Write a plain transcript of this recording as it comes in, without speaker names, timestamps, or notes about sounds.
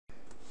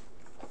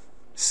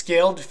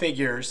Scaled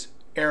figures,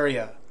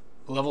 area,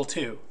 level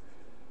 2.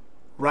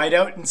 Write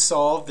out and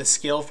solve the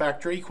scale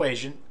factor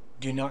equation.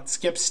 Do not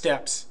skip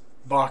steps.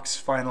 Box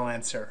final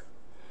answer.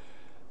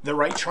 The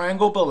right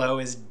triangle below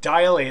is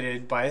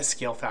dilated by a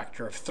scale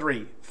factor of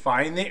 3.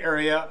 Find the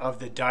area of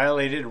the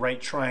dilated right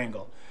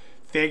triangle.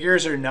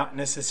 Figures are not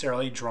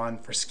necessarily drawn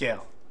for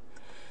scale.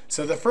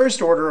 So the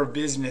first order of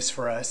business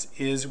for us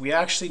is we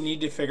actually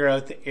need to figure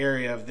out the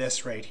area of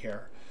this right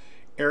here.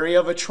 Area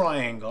of a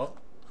triangle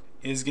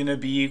is going to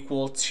be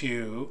equal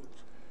to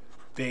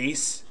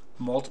base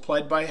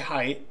multiplied by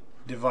height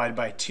divided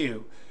by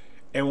 2.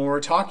 And when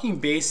we're talking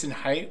base and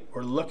height,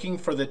 we're looking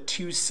for the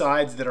two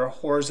sides that are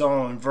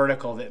horizontal and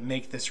vertical that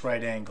make this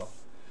right angle.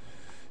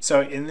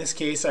 So in this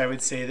case, I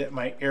would say that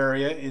my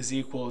area is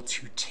equal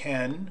to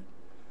 10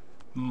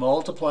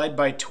 multiplied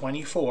by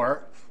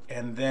 24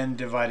 and then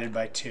divided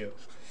by 2.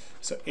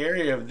 So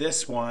area of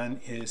this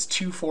one is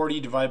 240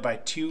 divided by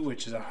 2,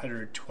 which is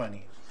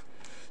 120.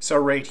 So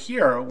right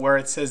here, where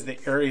it says the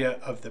area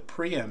of the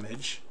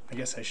pre-image, I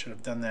guess I should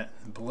have done that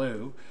in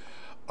blue,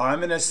 I'm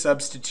going to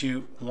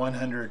substitute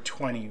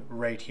 120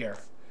 right here.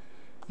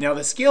 Now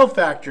the scale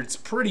factor, it's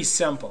pretty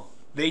simple.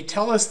 They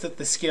tell us that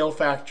the scale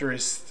factor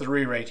is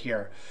 3 right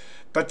here.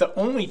 But the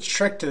only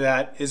trick to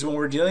that is when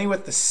we're dealing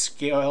with the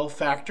scale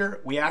factor,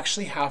 we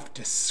actually have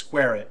to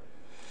square it.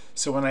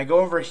 So when I go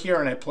over here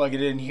and I plug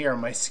it in here,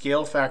 my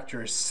scale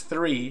factor is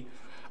 3.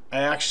 I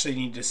actually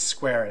need to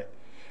square it.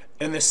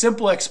 And the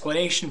simple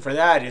explanation for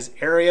that is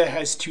area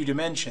has 2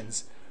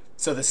 dimensions.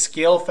 So the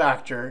scale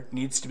factor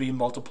needs to be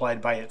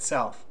multiplied by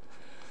itself.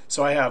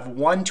 So I have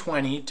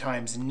 120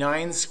 times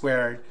 9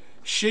 squared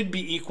should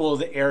be equal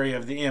to the area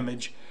of the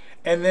image.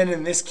 And then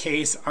in this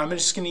case, I'm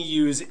just going to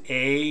use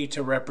A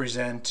to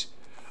represent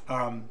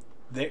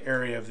the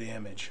area of the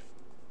image.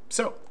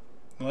 So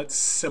let's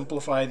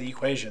simplify the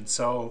equation.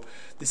 So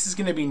this is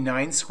going to be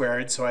 9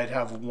 squared, so I'd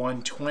have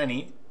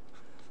 120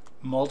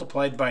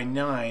 multiplied by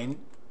 9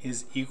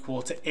 is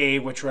equal to A,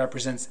 which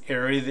represents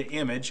area of the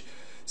image.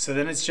 So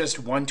then it's just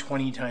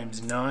 120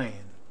 times 9.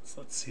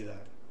 So let's see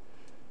that.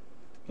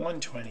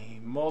 120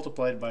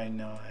 multiplied by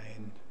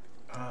 9,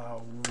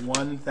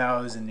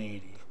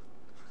 1080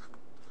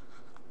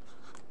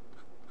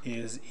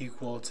 is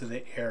equal to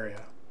the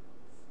area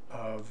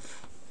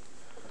of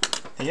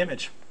the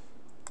image.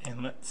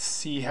 And let's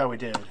see how we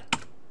did.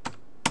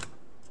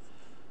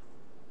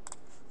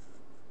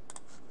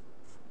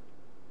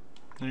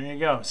 There you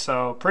go.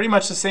 So pretty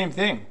much the same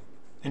thing.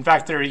 In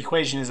fact, their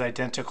equation is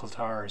identical to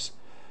ours.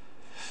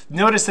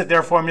 Notice that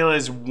their formula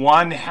is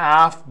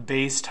 1/2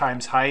 base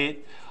times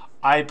height.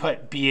 I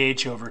put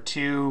BH over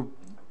 2,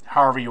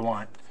 however you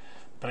want.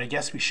 But I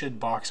guess we should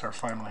box our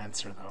final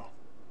answer though.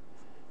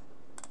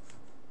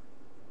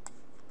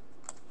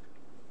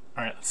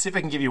 All right, let's see if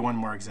I can give you one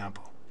more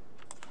example.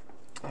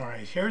 All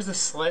right, here's a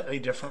slightly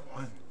different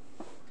one.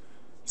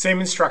 Same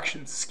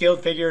instructions.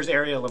 Scaled figures,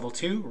 area level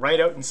 2. Write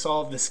out and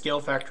solve the scale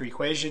factor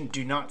equation.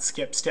 Do not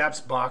skip steps.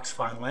 Box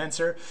final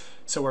answer.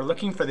 So we're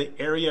looking for the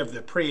area of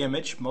the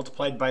pre-image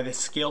multiplied by the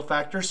scale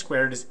factor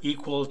squared is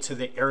equal to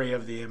the area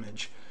of the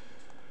image.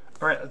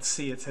 All right, let's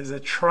see. It says a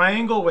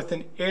triangle with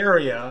an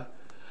area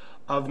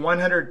of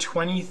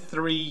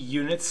 123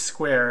 units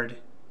squared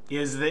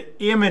is the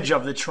image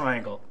of the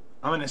triangle.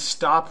 I'm going to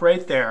stop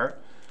right there,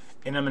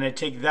 and I'm going to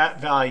take that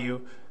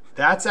value.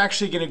 That's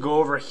actually going to go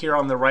over here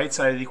on the right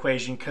side of the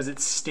equation because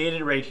it's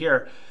stated right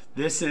here.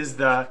 This is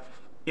the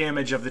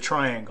image of the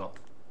triangle.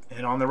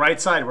 And on the right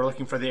side, we're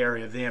looking for the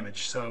area of the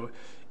image. So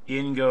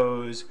in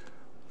goes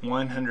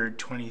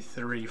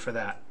 123 for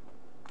that.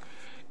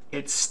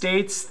 It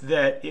states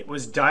that it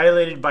was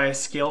dilated by a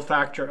scale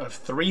factor of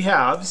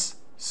 3/2.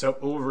 So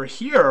over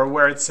here,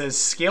 where it says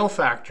scale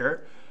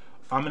factor,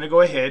 I'm going to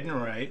go ahead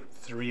and write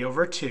 3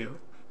 over 2.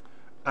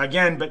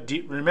 Again, but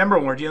remember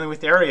when we're dealing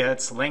with area,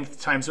 it's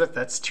length times width.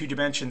 That's 2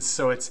 dimensions,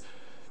 so it's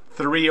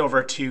 3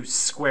 over 2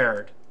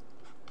 squared.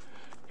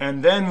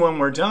 And then when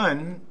we're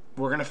done,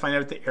 we're going to find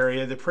out the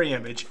area of the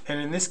pre-image. And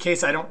in this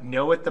case, I don't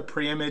know what the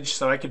pre-image,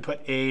 so I could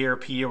put A or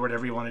P or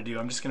whatever you want to do.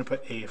 I'm just going to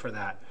put A for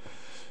that.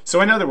 So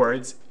in other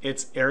words,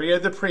 it's area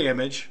of the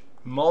pre-image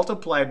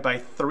multiplied by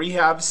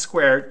 3/2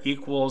 squared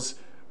equals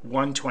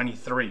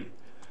 123.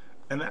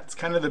 And that's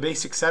kind of the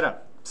basic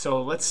setup.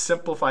 So let's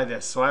simplify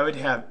this. So I would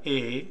have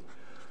A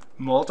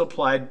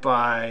multiplied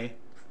by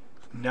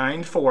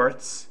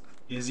 9/4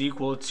 is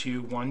equal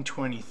to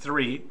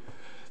 123.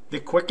 The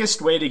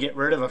quickest way to get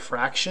rid of a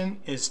fraction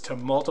is to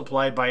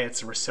multiply by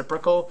its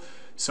reciprocal.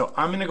 So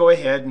I'm going to go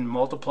ahead and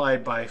multiply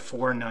by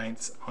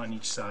 4/9 on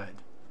each side.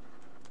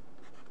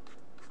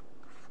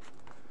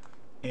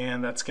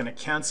 And that's going to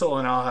cancel,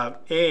 and I'll have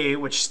A,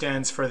 which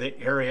stands for the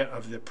area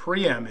of the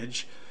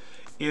pre-image,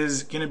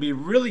 is going to be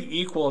really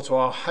equal to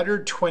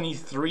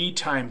 123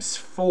 times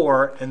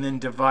 4 and then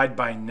divide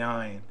by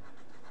 9.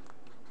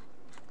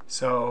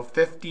 So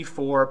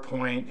 54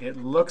 point, it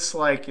looks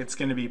like it's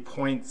going to be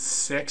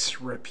 0.6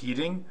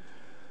 repeating.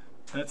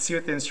 Let's see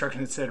what the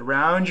instruction said.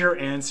 Round your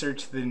answer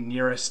to the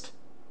nearest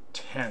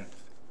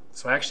tenth.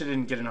 So I actually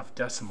didn't get enough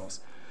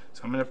decimals.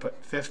 So I'm going to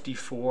put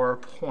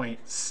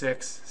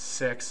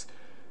 54.66,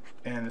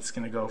 and it's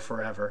going to go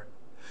forever.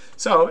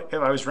 So if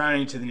I was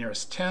rounding to the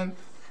nearest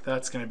tenth,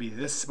 that's going to be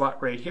this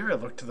spot right here. I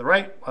look to the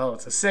right. Well,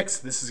 it's a 6.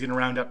 This is going to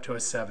round up to a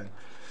 7.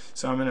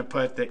 So I'm going to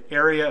put the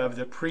area of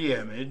the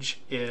pre-image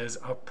is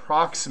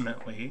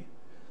approximately,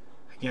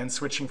 again,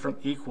 switching from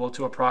equal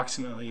to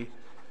approximately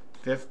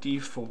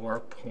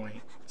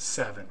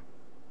 54.7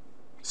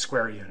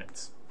 square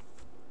units.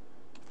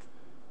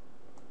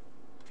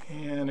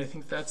 And I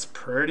think that's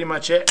pretty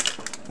much it.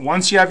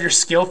 Once you have your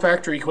scale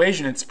factor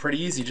equation, it's pretty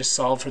easy. Just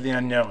solve for the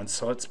unknowns.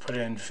 So let's put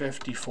in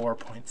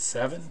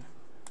 54.7.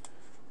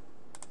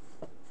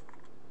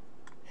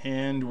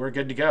 And we're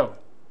good to go.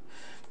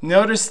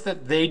 Notice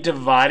that they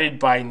divided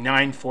by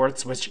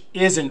 9/4, which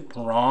isn't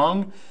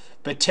wrong.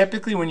 But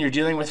typically when you're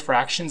dealing with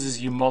fractions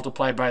is you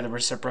multiply by the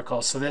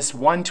reciprocal. So this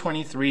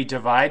 123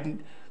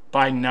 divided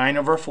by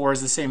 9/4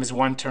 is the same as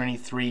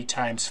 123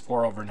 times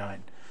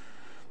 4/9.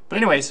 But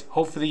anyways,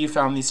 hopefully you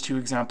found these two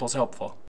examples helpful.